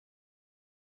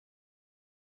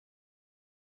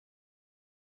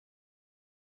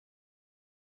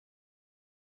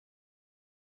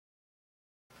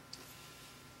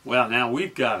Well, now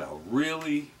we've got a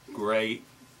really great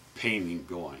painting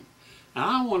going. And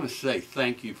I want to say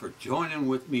thank you for joining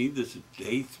with me. This is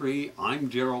day 3. I'm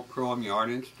Daryl Crow, I'm your art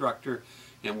instructor,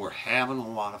 and we're having a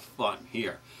lot of fun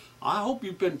here. I hope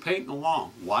you've been painting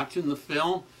along, watching the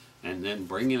film, and then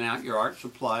bringing out your art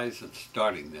supplies and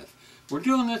starting this. We're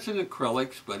doing this in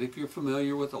acrylics, but if you're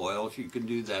familiar with oils, you can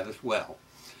do that as well.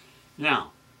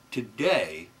 Now,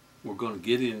 today, we're going to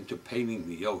get into painting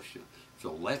the ocean.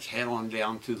 So let's head on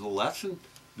down to the lesson.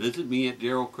 Visit me at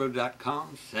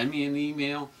darylcrow.com, send me an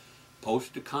email,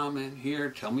 post a comment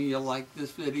here, tell me you like this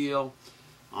video.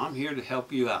 I'm here to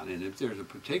help you out. And if there's a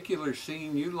particular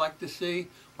scene you'd like to see,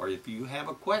 or if you have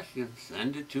a question,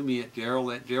 send it to me at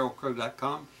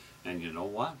darylcrow.com. And you know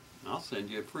what? I'll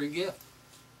send you a free gift.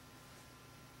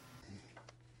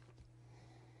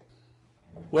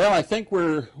 Well, I think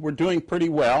we're doing pretty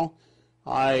well.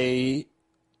 I've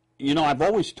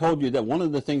always told you that one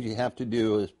of the things you have to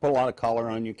do is put a lot of color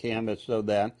on your canvas so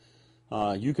that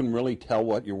you can really tell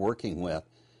what you're working with.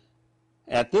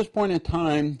 At this point in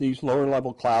time, these lower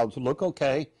level clouds look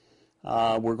okay.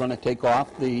 We're going to take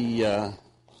off the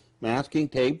masking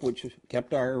tape, which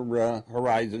kept our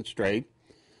horizon straight,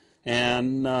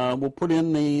 and we'll put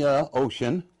in the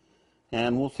ocean,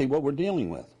 and we'll see what we're dealing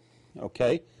with.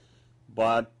 Okay?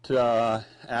 But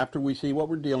after we see what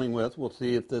we're dealing with, we'll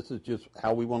see if this is just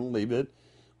how we want to leave it,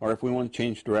 or if we want to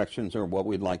change directions, or what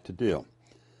we'd like to do.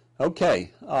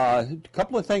 Okay, a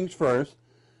couple of things first.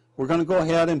 We're going to go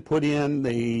ahead and put in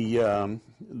the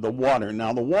water.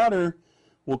 Now the water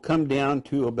will come down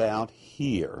to about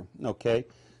here, okay?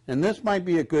 And this might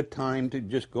be a good time to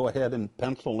just go ahead and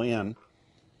pencil in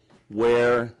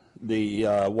where the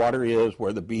water is,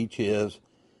 where the beach is,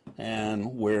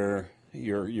 and where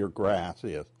your grass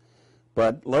is.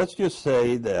 But let's just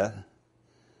say that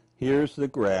here's the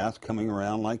grass coming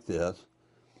around like this,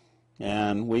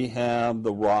 and we have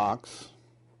the rocks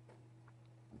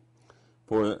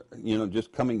for,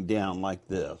 just coming down like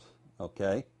this,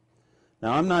 okay?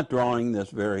 Now I'm not drawing this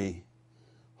very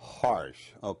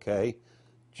harsh, okay?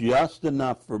 Just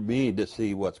enough for me to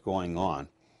see what's going on.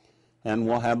 And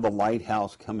we'll have the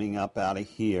lighthouse coming up out of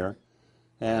here.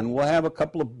 And we'll have a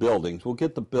couple of buildings. We'll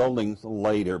get the buildings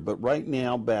later, but right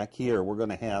now back here we're going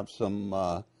to have some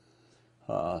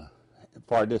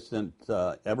far distant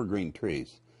evergreen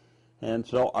trees. And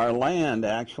so our land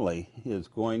actually is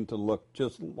going to look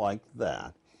just like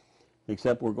that,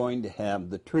 except we're going to have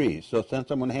the trees. So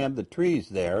since I'm going to have the trees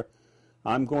there,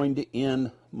 I'm going to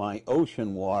end my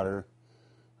ocean water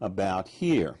about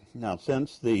here. Now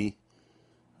since the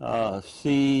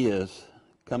sea is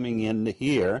coming into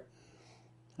here,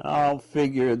 I'll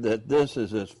figure that this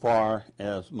is as far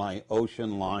as my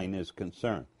ocean line is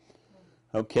concerned.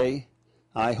 Okay?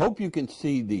 I hope you can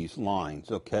see these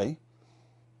lines, okay?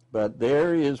 But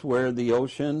there is where the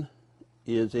ocean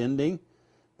is ending.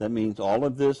 That means all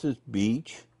of this is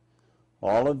beach.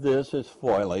 All of this is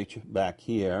foliage back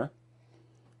here.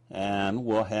 And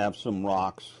we'll have some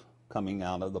rocks coming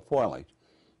out of the foliage.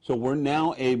 So we're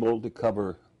now able to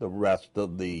cover the rest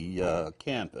of the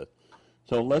canvas.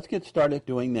 So let's get started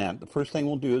doing that. The first thing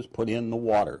we'll do is put in the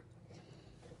water.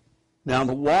 Now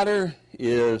the water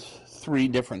is 3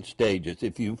 different stages.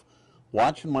 If you've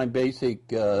watched my basic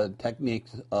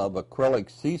techniques of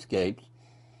acrylic seascapes,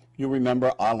 you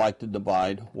remember I like to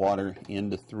divide water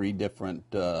into 3 different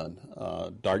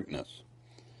darkness.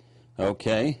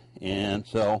 Okay, and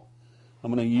so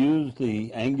I'm going to use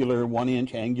the angular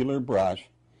 1-inch angular brush.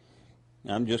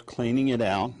 I'm just cleaning it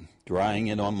out, drying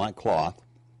it on my cloth.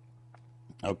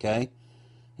 Okay,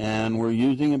 and we're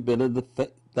using a bit of the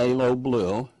phthalo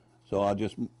blue, so I'll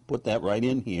just put that right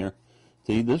in here.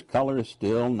 See, this color is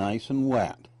still nice and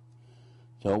wet,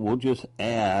 so we'll just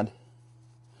add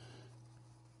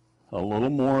a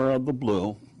little more of the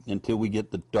blue until we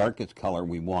get the darkest color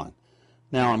we want.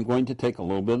 Now I'm going to take a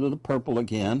little bit of the purple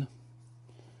again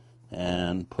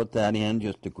and put that in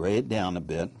just to gray it down a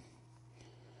bit.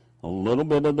 A little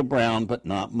bit of the brown, but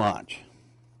not much.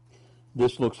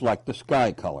 This looks like the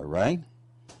sky color, right?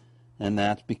 And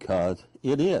that's because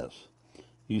it is.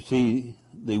 You see,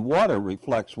 the water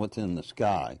reflects what's in the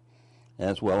sky,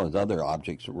 as well as other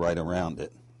objects right around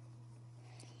it.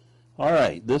 All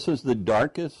right, this is the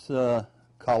darkest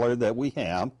color that we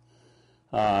have,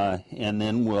 and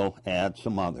then we'll add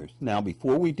some others. Now,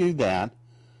 before we do that,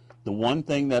 the one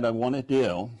thing that I want to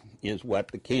do is wet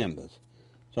the canvas.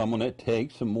 So I'm going to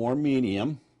take some more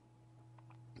medium.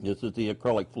 This is the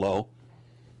acrylic flow.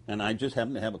 And I just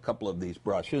happen to have a couple of these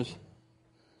brushes.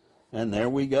 And there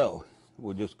we go.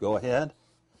 We'll just go ahead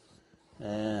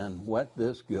and wet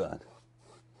this good.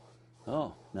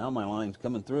 Oh, now my line's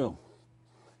coming through.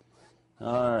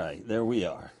 All right, there we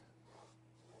are.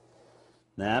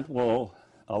 That will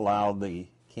allow the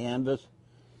canvas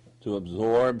to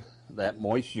absorb that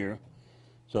moisture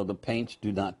so the paints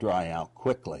do not dry out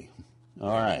quickly. All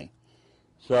right,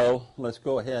 so let's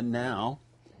go ahead now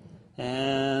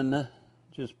and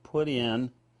just put in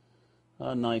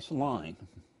a nice line.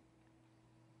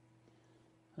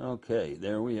 Okay,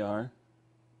 there we are.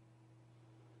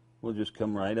 We'll just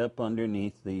come right up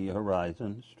underneath the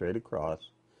horizon, straight across.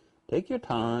 Take your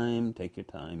time,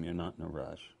 you're not in a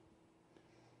rush.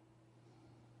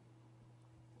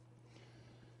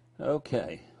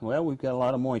 Okay, well, we've got a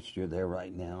lot of moisture there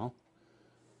right now,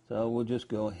 so we'll just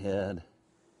go ahead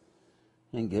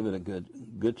and give it a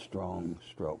good strong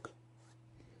stroke.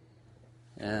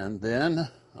 And then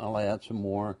I'll add some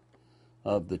more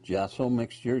of the gesso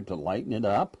mixture to lighten it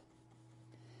up.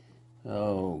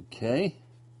 Okay,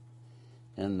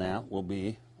 and that will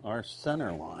be our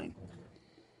center line.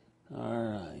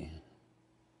 All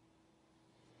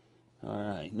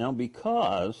right, now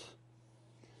because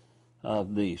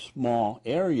of the small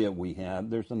area we have,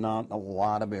 there's not a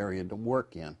lot of area to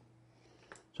work in.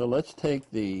 So let's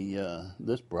take the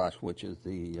this brush, which is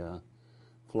the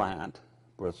flat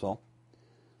bristle,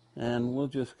 and we'll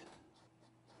just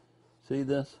see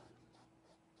this.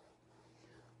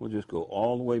 We'll just go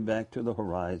all the way back to the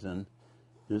horizon.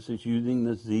 This is using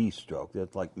the Z stroke.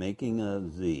 That's like making a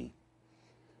Z,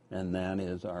 and that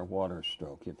is our water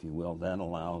stroke, if you will. That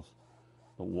allows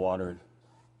the water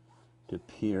to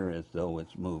appear as though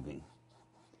it's moving.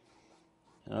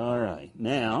 All right,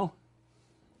 now,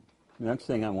 next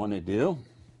thing I want to do,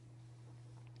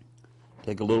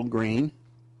 take a little green,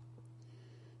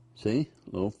 see,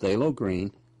 a little phthalo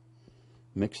green,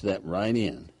 mix that right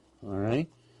in, all right?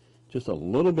 Just a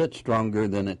little bit stronger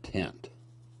than a tint.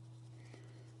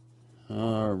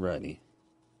 All righty,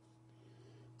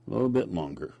 a little bit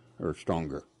longer, or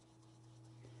stronger.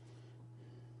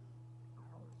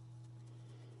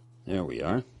 There we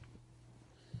are.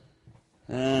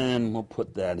 And we'll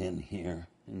put that in here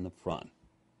in the front.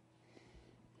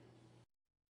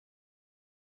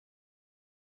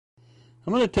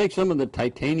 I'm going to take some of the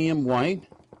titanium white,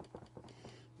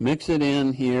 mix it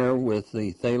in here with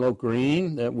the phthalo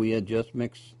green that we had just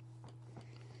mixed.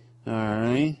 All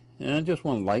right, and I just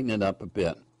want to lighten it up a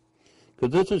bit,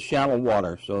 because this is shallow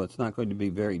water, so it's not going to be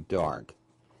very dark.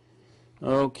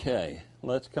 Okay,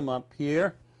 let's come up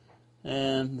here.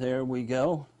 And there we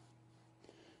go.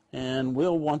 And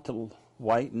we'll want to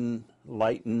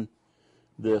lighten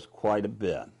this quite a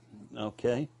bit.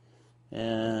 Okay?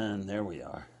 And there we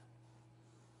are.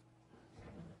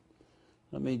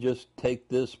 Let me just take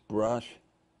this brush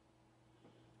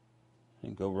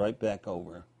and go right back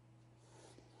over.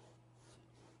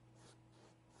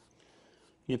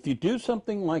 If you do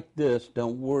something like this,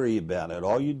 don't worry about it.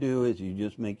 All you do is you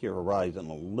just make your horizon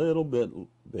a little bit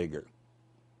bigger,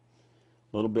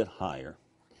 a little bit higher.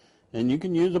 And you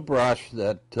can use a brush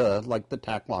that, like the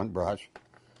Taklon brush.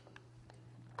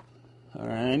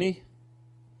 Alrighty.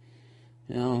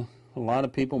 You know, a lot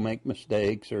of people make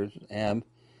mistakes or have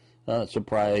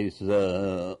surprise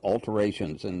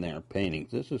alterations in their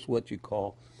paintings. This is what you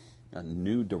call a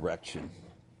new direction.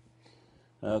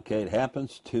 Okay, it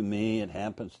happens to me, it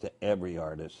happens to every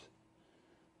artist.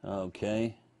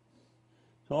 Okay,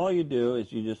 so all you do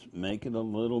is you just make it a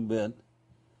little bit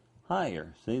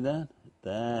higher. See that?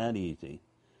 That easy.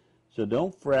 So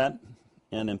don't fret,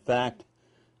 and in fact,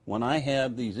 when I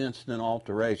have these instant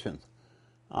alterations,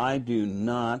 I do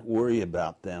not worry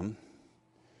about them.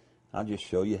 I'll just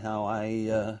show you how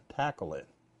I tackle it.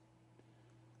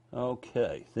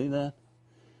 Okay, see that?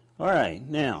 All right,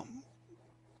 now,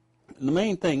 the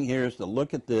main thing here is to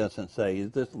look at this and say,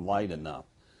 is this light enough?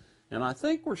 And I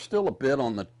think we're still a bit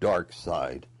on the dark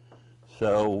side.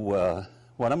 So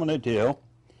what I'm going to do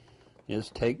is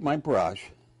take my brush,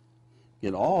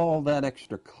 get all that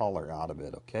extra color out of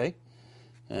it, okay?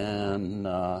 And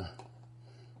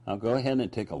I'll go ahead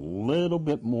and take a little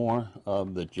bit more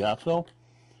of the gesso.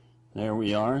 There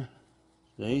we are.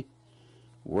 See?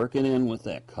 Working in with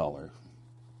that color.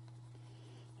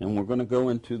 And we're going to go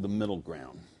into the middle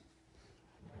ground.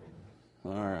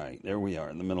 All right, there we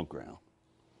are in the middle ground.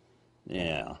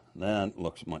 Yeah, that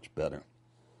looks much better.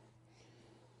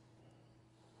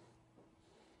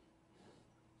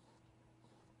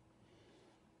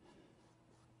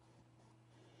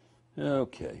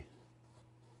 Okay.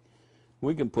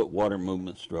 We can put water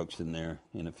movement strokes in there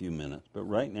in a few minutes, but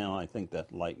right now I think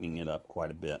that's lightening it up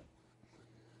quite a bit.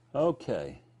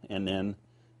 Okay, and then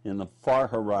in the far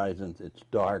horizons it's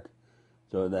dark,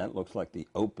 so that looks like the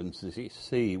open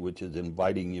sea, which is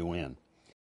inviting you in.